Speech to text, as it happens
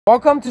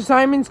Welcome to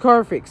Simon's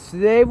Car Fix.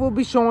 Today we'll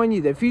be showing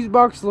you the fuse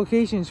box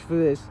locations for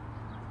this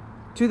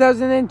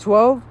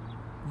 2012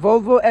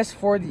 Volvo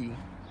S40.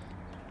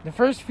 The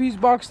first fuse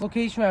box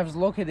location we have is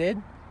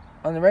located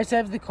on the right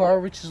side of the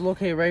car, which is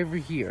located right over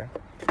here.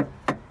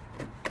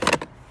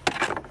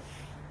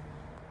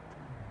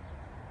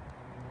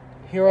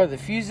 Here are the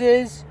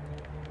fuses.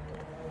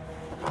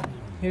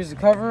 Here's the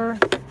cover.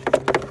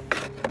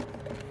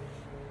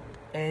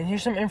 And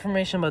here's some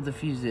information about the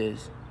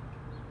fuses.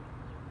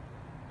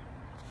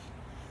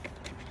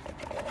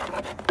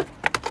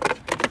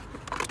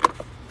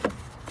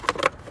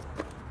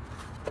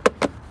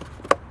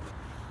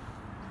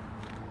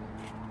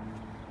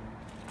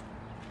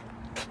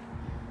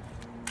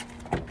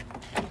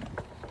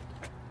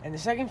 And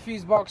the second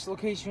fuse box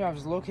location we have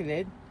is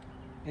located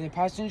in the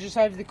passenger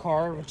side of the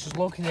car, which is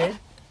located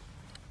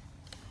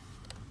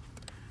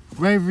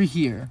right over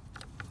here.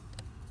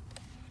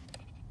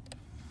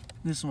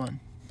 This one.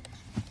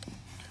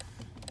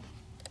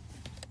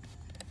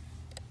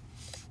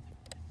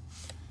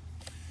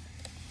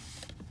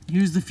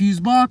 Here's the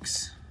fuse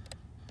box.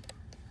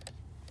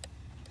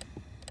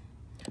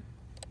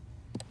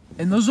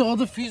 And those are all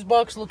the fuse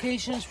box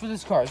locations for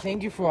this car.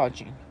 Thank you for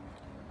watching.